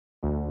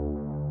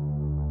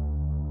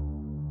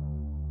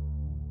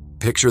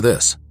Picture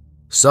this.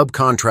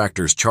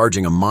 Subcontractors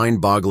charging a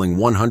mind-boggling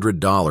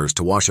 $100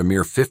 to wash a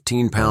mere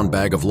 15-pound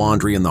bag of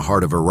laundry in the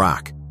heart of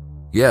Iraq.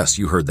 Yes,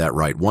 you heard that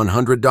right,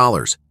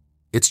 $100.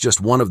 It's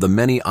just one of the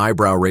many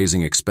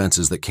eyebrow-raising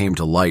expenses that came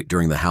to light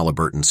during the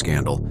Halliburton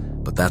scandal,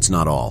 but that's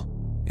not all.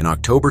 In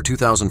October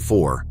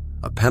 2004,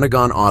 a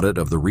Pentagon audit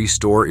of the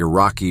Restore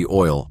Iraqi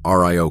Oil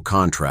 (RIO)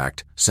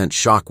 contract sent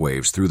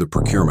shockwaves through the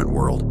procurement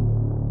world.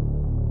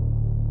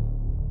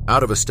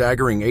 Out of a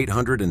staggering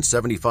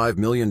 $875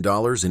 million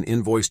in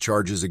invoice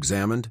charges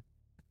examined,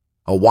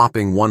 a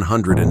whopping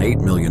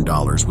 $108 million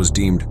was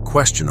deemed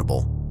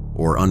questionable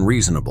or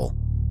unreasonable.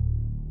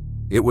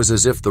 It was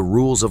as if the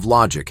rules of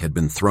logic had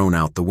been thrown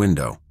out the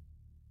window.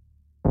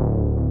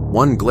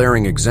 One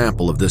glaring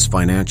example of this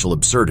financial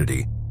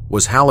absurdity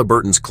was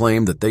Halliburton's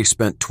claim that they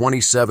spent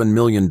 $27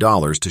 million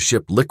to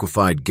ship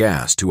liquefied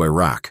gas to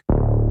Iraq.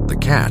 The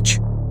catch: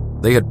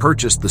 they had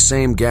purchased the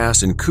same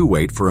gas in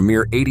Kuwait for a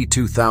mere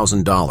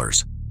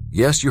 $82,000.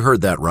 Yes, you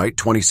heard that right,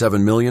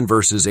 $27 million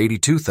versus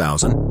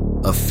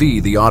 $82,000, a fee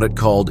the audit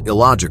called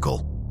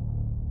illogical.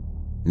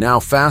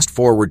 Now fast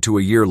forward to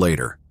a year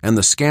later, and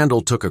the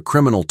scandal took a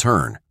criminal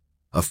turn.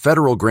 A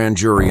federal grand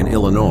jury in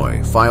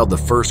Illinois filed the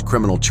first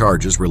criminal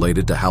charges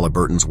related to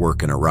Halliburton's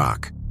work in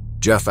Iraq.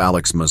 Jeff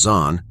Alex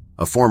Mazan,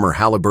 a former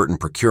Halliburton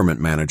procurement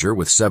manager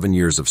with 7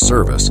 years of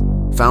service,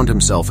 found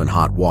himself in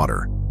hot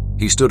water.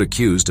 He stood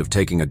accused of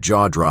taking a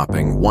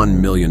jaw-dropping $1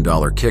 million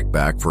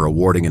kickback for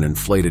awarding an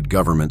inflated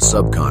government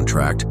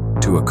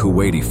subcontract to a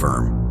Kuwaiti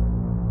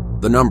firm.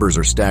 The numbers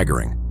are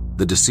staggering,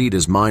 the deceit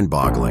is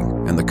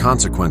mind-boggling, and the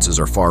consequences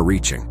are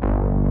far-reaching.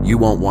 You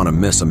won't want to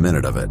miss a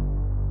minute of it.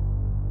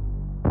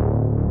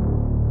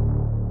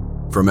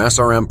 From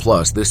SRM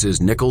Plus, this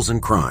is Nichols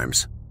and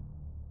Crimes.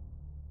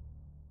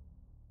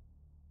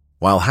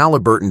 While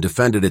Halliburton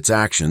defended its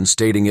actions,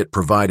 stating it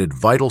provided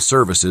vital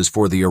services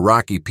for the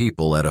Iraqi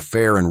people at a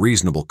fair and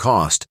reasonable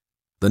cost,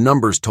 the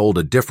numbers told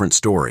a different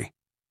story.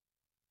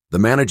 The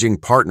managing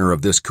partner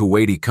of this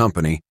Kuwaiti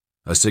company,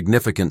 a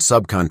significant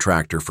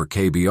subcontractor for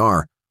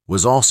KBR,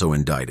 was also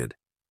indicted.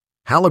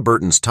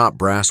 Halliburton's top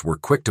brass were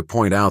quick to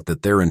point out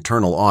that their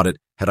internal audit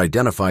had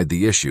identified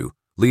the issue,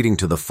 leading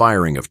to the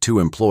firing of 2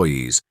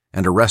 employees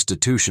and a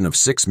restitution of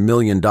 $6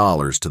 million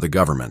to the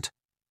government.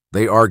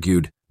 They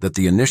argued that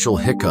the initial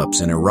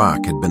hiccups in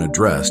Iraq had been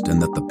addressed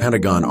and that the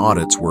Pentagon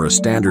audits were a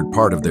standard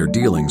part of their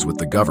dealings with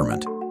the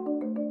government.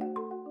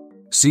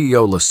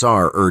 CEO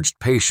Lassar urged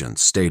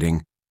patience,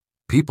 stating,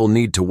 "People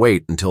need to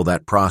wait until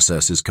that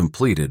process is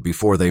completed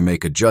before they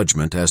make a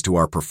judgment as to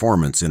our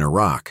performance in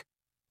Iraq."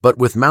 But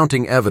with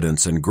mounting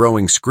evidence and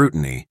growing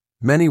scrutiny,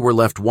 many were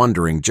left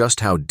wondering just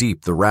how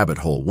deep the rabbit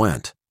hole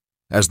went.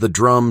 As the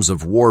drums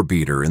of war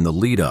beater in the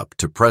lead-up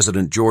to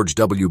President George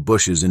W.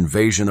 Bush's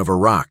invasion of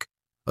Iraq,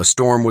 a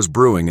storm was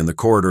brewing in the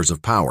corridors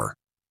of power.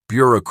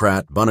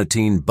 Bureaucrat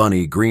Bonatine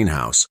Bunny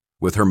Greenhouse,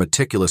 with her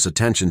meticulous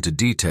attention to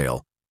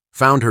detail,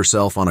 found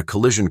herself on a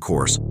collision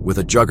course with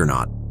a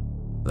juggernaut,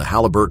 the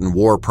Halliburton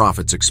War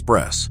Profits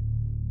Express.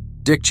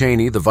 Dick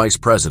Cheney, the vice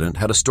president,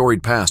 had a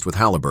storied past with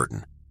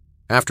Halliburton.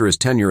 After his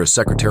tenure as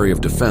Secretary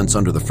of Defense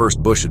under the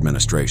first Bush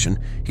administration,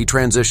 he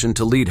transitioned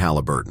to lead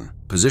Halliburton,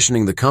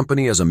 positioning the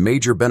company as a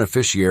major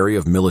beneficiary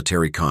of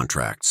military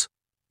contracts.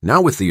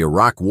 Now with the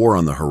Iraq War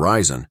on the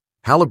horizon,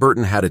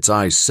 Halliburton had its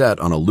eyes set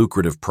on a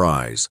lucrative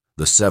prize,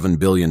 the $7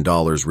 billion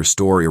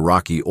Restore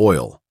Iraqi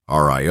Oil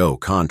 (RIO)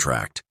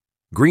 contract.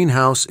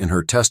 Greenhouse, in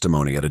her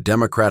testimony at a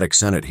Democratic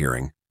Senate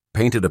hearing,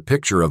 painted a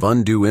picture of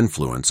undue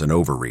influence and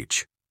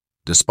overreach.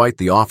 Despite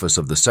the Office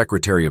of the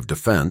Secretary of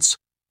Defense,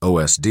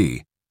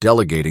 OSD,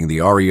 delegating the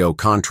RIO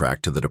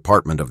contract to the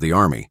Department of the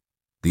Army,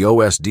 the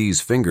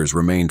OSD's fingers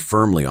remained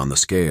firmly on the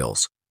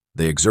scales.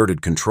 They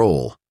exerted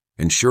control,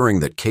 ensuring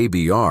that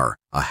KBR,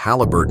 a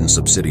Halliburton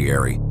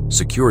subsidiary,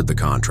 secured the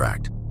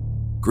contract.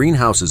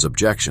 Greenhouse's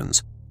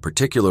objections,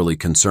 particularly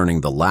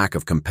concerning the lack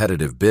of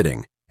competitive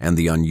bidding and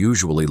the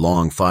unusually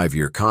long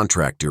 5-year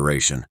contract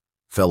duration,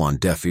 fell on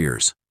deaf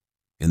ears.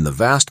 In the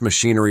vast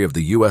machinery of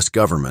the U.S.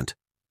 government,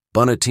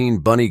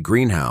 Bonatine Bunny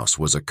Greenhouse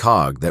was a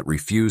cog that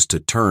refused to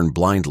turn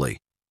blindly.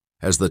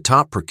 As the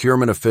top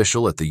procurement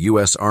official at the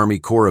U.S. Army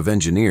Corps of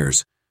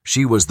Engineers,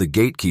 she was the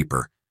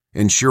gatekeeper,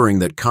 ensuring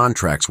that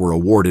contracts were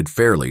awarded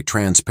fairly,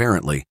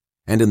 transparently,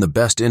 and in the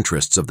best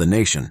interests of the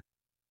nation.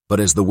 But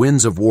as the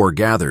winds of war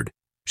gathered,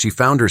 she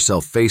found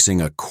herself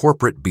facing a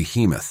corporate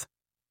behemoth,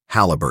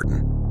 Halliburton.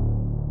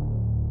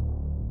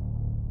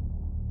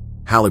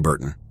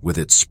 Halliburton, with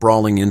its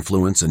sprawling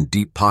influence and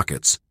deep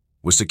pockets,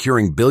 was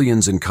securing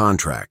billions in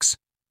contracts,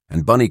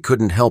 and Bunny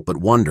couldn't help but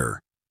wonder,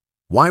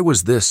 why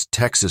was this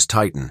Texas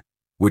Titan,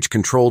 which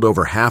controlled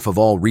over half of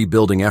all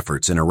rebuilding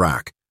efforts in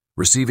Iraq,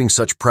 receiving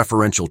such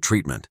preferential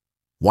treatment?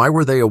 Why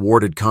were they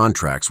awarded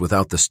contracts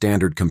without the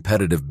standard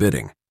competitive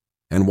bidding?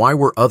 And why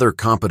were other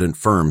competent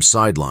firms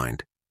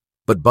sidelined?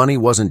 But Bunny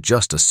wasn't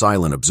just a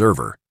silent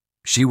observer.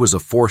 She was a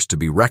force to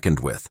be reckoned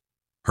with.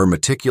 Her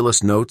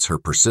meticulous notes, her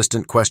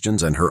persistent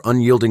questions, and her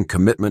unyielding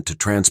commitment to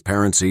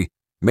transparency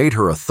made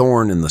her a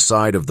thorn in the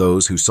side of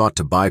those who sought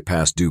to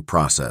bypass due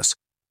process,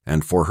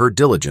 and for her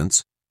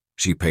diligence,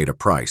 she paid a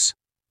price.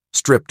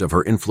 Stripped of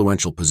her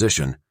influential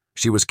position,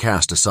 she was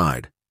cast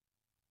aside.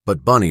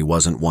 But Bunny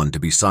wasn't one to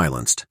be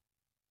silenced.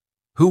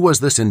 Who was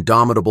this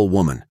indomitable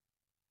woman?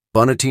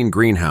 Bunatine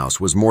Greenhouse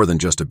was more than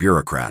just a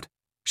bureaucrat.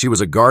 She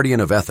was a guardian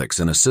of ethics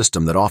in a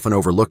system that often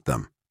overlooked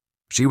them.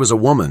 She was a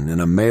woman in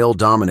a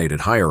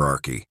male-dominated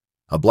hierarchy,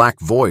 a black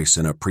voice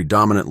in a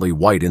predominantly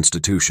white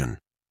institution.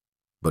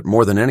 But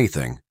more than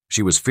anything,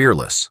 she was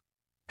fearless.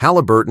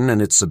 Halliburton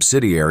and its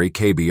subsidiary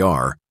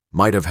KBR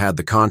might have had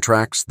the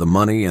contracts, the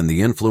money, and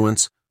the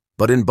influence,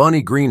 but in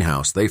Bunny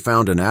Greenhouse they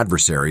found an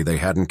adversary they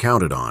hadn't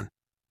counted on.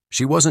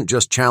 She wasn't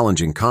just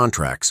challenging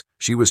contracts,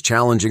 she was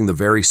challenging the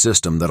very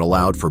system that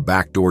allowed for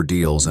backdoor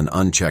deals and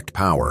unchecked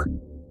power.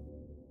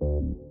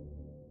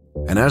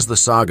 And as the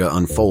saga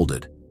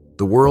unfolded,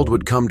 the world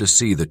would come to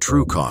see the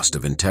true cost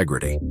of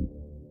integrity.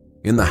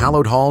 In the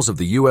hallowed halls of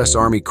the U.S.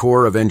 Army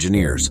Corps of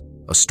Engineers,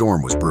 a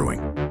storm was brewing.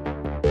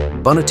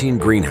 Bunatine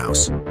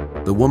Greenhouse,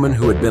 the woman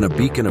who had been a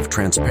beacon of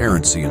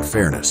transparency and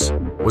fairness,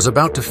 was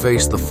about to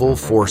face the full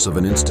force of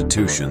an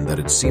institution that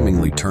had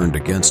seemingly turned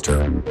against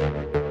her.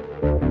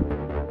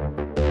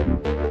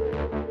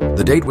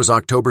 The date was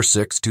October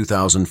 6,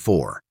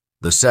 2004.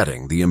 The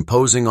setting, the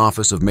imposing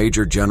office of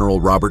Major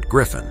General Robert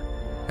Griffin.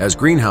 As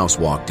Greenhouse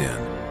walked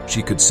in,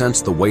 she could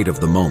sense the weight of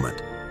the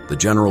moment. The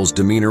general's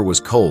demeanor was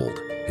cold,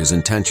 his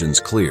intentions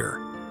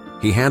clear.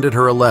 He handed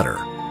her a letter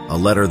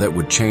that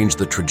would change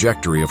the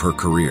trajectory of her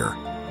career.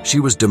 She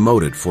was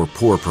demoted for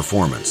poor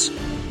performance.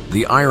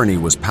 The irony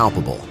was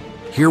palpable.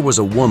 Here was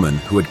a woman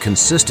who had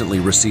consistently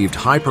received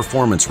high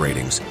performance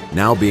ratings,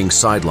 now being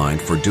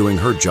sidelined for doing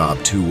her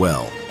job too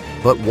well.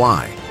 But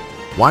why?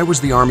 Why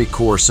was the Army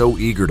Corps so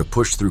eager to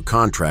push through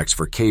contracts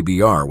for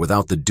KBR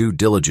without the due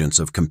diligence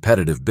of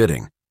competitive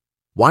bidding?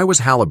 Why was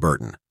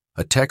Halliburton,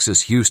 a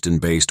Texas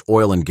Houston-based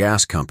oil and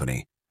gas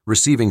company,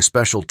 receiving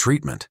special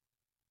treatment?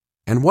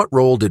 And what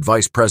role did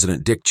Vice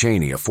President Dick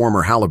Cheney, a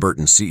former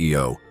Halliburton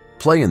CEO,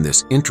 play in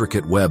this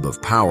intricate web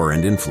of power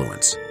and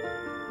influence?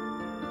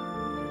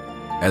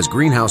 As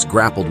Greenhouse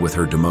grappled with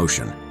her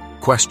demotion,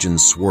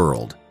 questions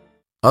swirled.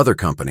 Other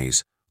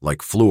companies, like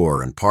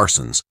Fluor and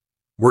Parsons,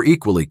 were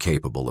equally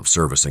capable of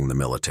servicing the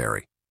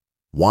military.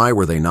 Why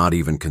were they not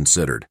even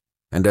considered?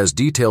 And as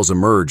details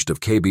emerged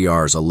of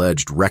KBR's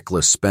alleged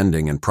reckless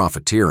spending and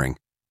profiteering,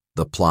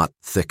 the plot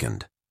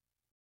thickened.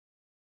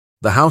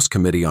 The House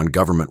Committee on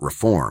Government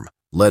Reform,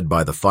 led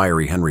by the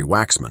fiery Henry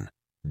Waxman,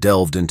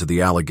 delved into the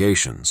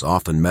allegations,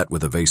 often met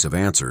with evasive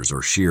answers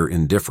or sheer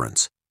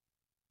indifference.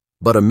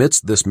 But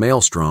amidst this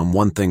maelstrom,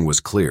 one thing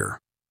was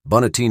clear.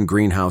 Bunatine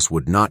Greenhouse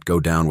would not go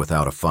down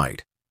without a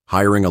fight.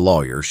 Hiring a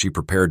lawyer, she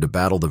prepared to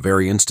battle the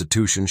very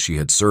institution she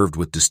had served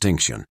with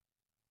distinction.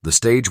 The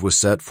stage was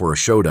set for a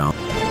showdown.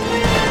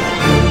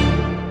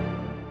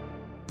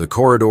 The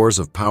corridors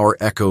of power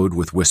echoed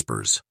with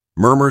whispers,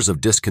 murmurs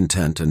of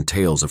discontent and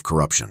tales of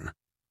corruption.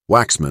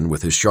 Waxman,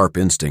 with his sharp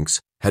instincts,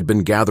 had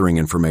been gathering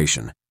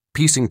information,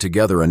 piecing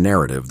together a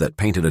narrative that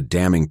painted a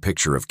damning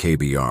picture of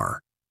KBR.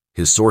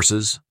 His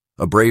sources?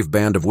 A brave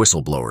band of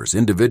whistleblowers,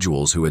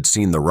 individuals who had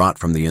seen the rot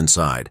from the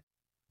inside.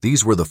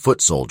 These were the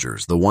foot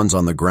soldiers, the ones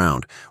on the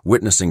ground,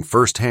 witnessing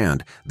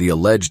firsthand the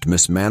alleged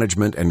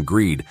mismanagement and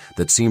greed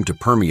that seemed to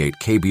permeate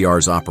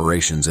KBR's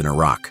operations in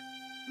Iraq.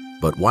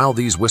 But while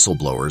these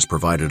whistleblowers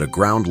provided a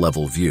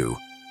ground-level view,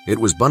 it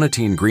was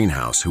Bunatine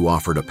Greenhouse who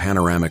offered a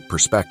panoramic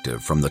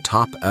perspective from the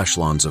top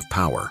echelons of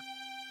power.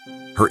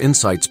 Her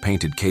insights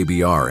painted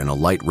KBR in a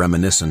light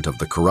reminiscent of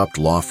the corrupt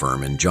law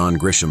firm in John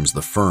Grisham's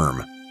The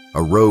Firm,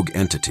 a rogue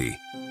entity,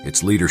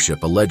 its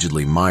leadership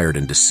allegedly mired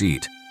in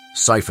deceit,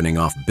 siphoning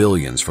off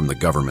billions from the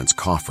government's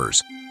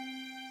coffers.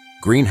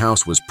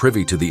 Greenhouse was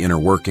privy to the inner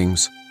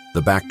workings,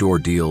 the backdoor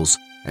deals,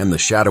 and the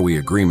shadowy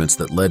agreements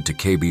that led to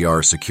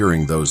KBR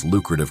securing those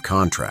lucrative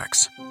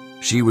contracts.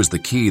 She was the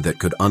key that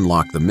could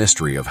unlock the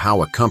mystery of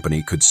how a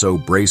company could so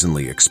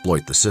brazenly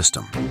exploit the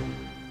system.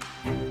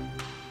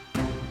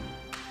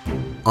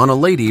 On a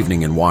late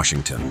evening in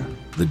Washington,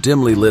 the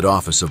dimly lit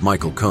office of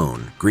Michael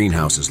Cohn,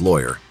 Greenhouse's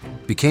lawyer,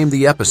 became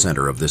the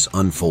epicenter of this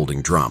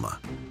unfolding drama.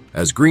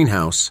 As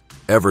Greenhouse,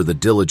 ever the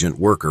diligent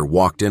worker,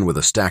 walked in with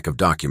a stack of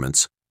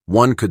documents,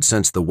 one could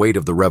sense the weight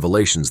of the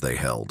revelations they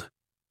held.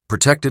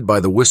 Protected by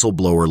the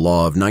whistleblower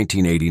law of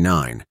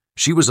 1989,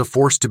 she was a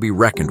force to be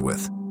reckoned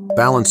with,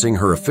 balancing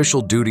her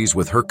official duties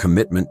with her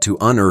commitment to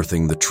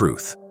unearthing the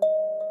truth.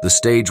 The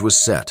stage was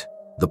set.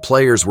 The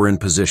players were in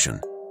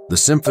position. The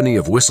symphony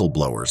of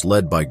whistleblowers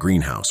led by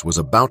Greenhouse was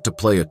about to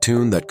play a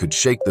tune that could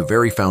shake the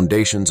very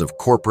foundations of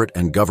corporate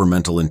and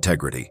governmental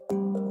integrity.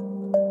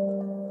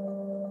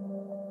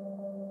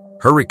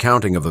 Her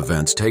recounting of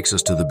events takes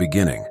us to the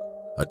beginning,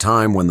 a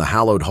time when the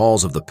hallowed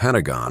halls of the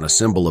Pentagon, a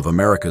symbol of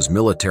America's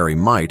military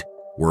might,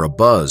 were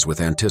abuzz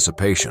with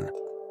anticipation.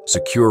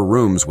 Secure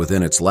rooms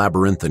within its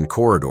labyrinthine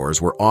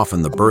corridors were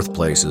often the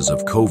birthplaces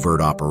of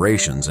covert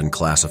operations and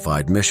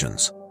classified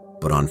missions.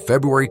 But on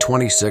February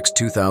 26,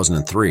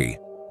 2003,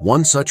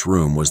 one such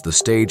room was the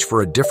stage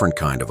for a different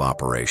kind of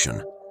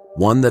operation,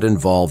 one that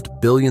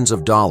involved billions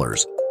of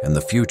dollars and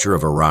the future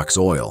of Iraq's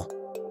oil.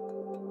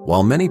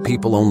 While many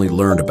people only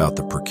learned about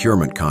the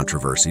procurement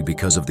controversy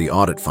because of the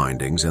audit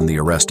findings and the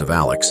arrest of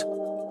Alex,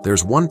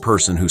 there's one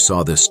person who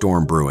saw this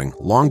storm brewing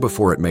long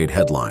before it made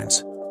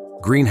headlines.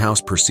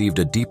 Greenhouse perceived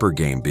a deeper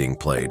game being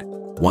played,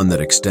 one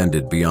that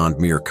extended beyond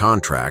mere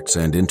contracts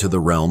and into the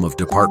realm of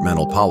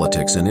departmental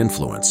politics and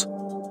influence.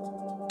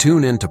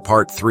 Tune in to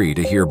Part 3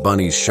 to hear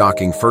Bunny's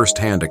shocking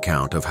first-hand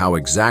account of how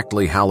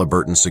exactly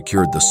Halliburton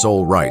secured the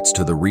sole rights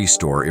to the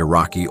Restore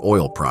Iraqi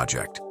oil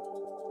project.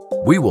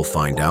 We will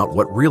find out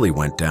what really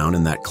went down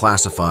in that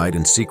classified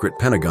and secret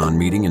Pentagon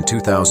meeting in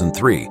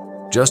 2003,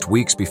 just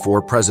weeks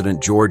before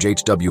President George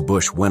H.W.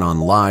 Bush went on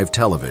live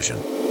television.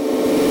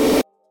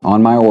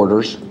 On my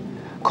orders,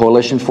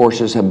 coalition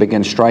forces have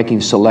begun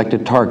striking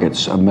selected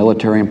targets of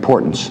military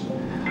importance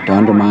to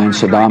undermine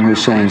Saddam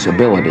Hussein's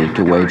ability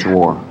to wage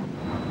war.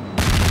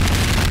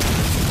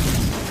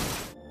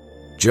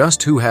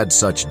 Just who had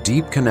such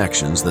deep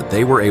connections that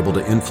they were able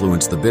to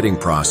influence the bidding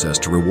process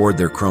to reward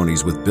their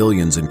cronies with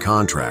billions in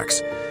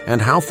contracts,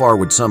 and how far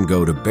would some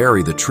go to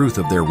bury the truth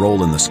of their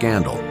role in the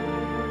scandal?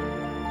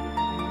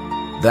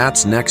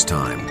 That's next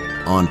time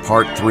on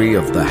Part 3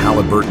 of the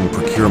Halliburton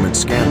Procurement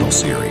Scandal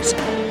series.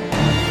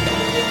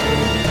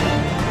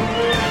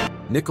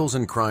 Nichols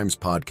and Crimes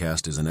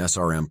podcast is an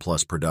SRM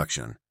Plus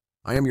production.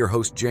 I am your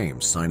host,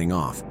 James, signing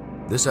off.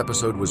 This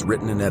episode was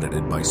written and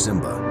edited by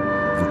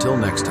Simba. Until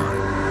next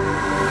time.